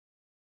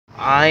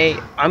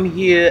I'm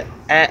here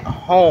at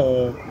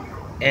home,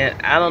 and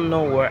I don't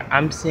know where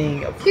I'm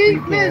seeing a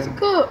Keep Miss freaking.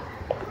 Cook.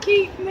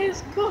 Keep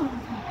Miss Cook.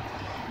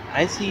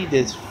 I see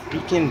this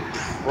freaking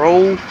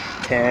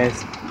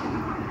protest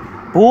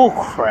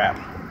bullcrap.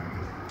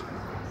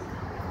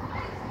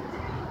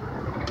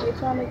 They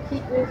trying to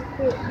keep Miss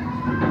Cook.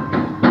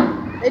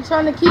 They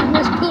trying to keep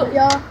Miss Cook,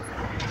 y'all.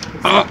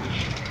 I'm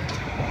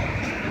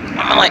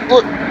like,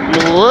 look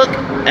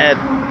at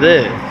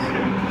this.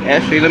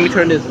 Actually, let me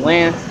turn this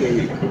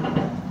landscape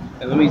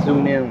and let me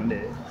zoom in on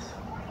this.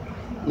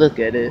 Look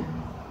at it.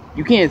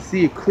 You can't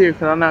see it clear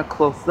because I'm not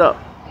close up.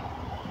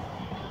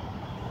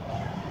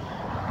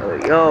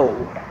 Yo.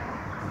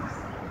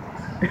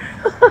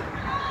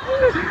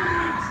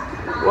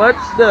 What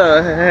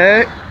the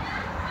heck?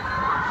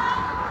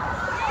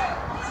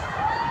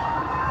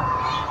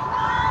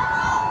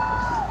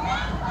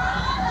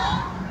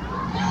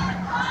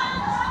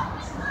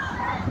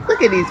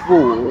 Look at these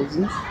fools.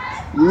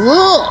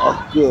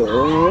 Look.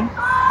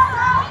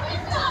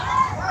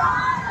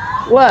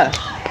 What?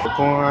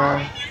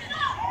 Corn.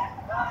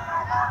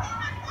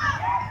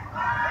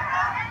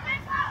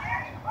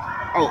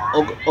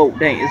 Oh,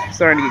 dang, it's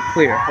starting to get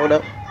clear. Hold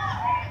up.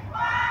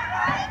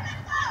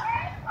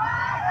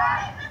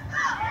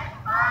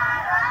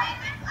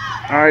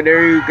 Alright,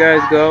 there you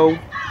guys go.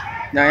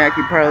 Now y'all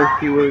can probably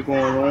see what's going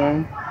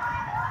on.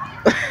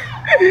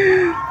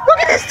 Look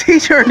at this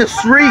teacher in the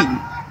street.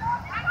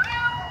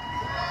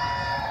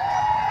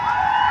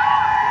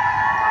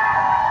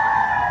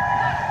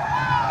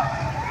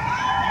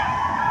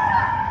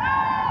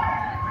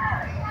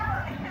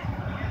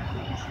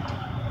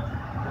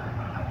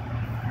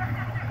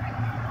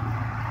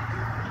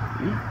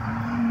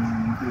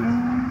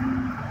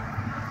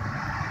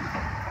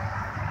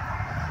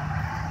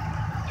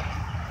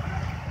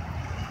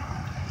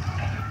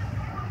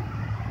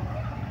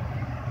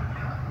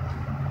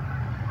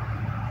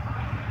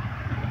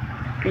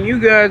 And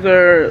you guys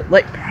are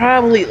like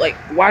probably like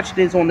watching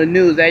this on the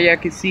news. As y'all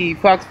can see,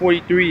 Fox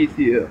 43 is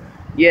here.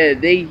 Yeah,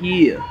 they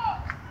here.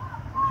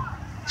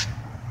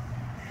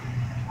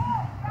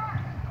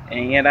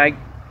 And yet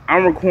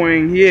I'm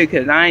recording here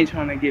because I ain't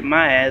trying to get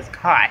my ass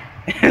caught.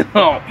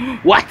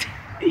 What?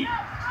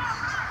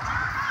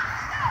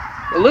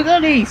 But look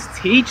at these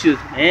teachers,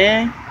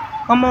 man.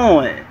 Come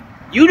on.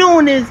 You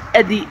doing this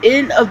at the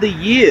end of the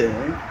year.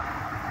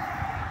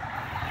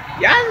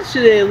 Y'all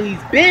should have at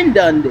least been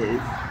done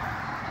this.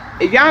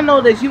 If y'all know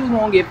that you was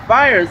gonna get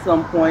fired at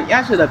some point,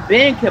 y'all should have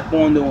been kept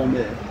on doing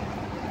this.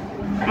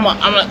 I'm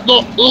like,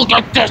 look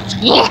at this,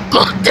 look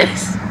at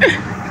this.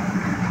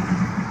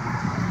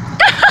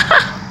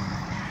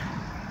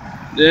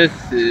 This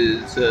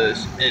is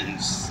just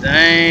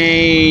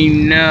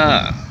insane.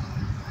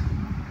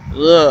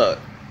 Look,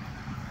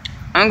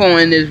 I'm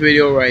gonna end this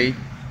video right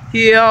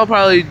here. I'll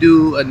probably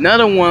do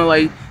another one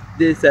like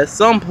this at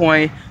some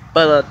point.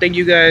 But thank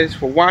you guys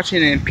for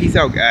watching, and peace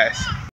out, guys.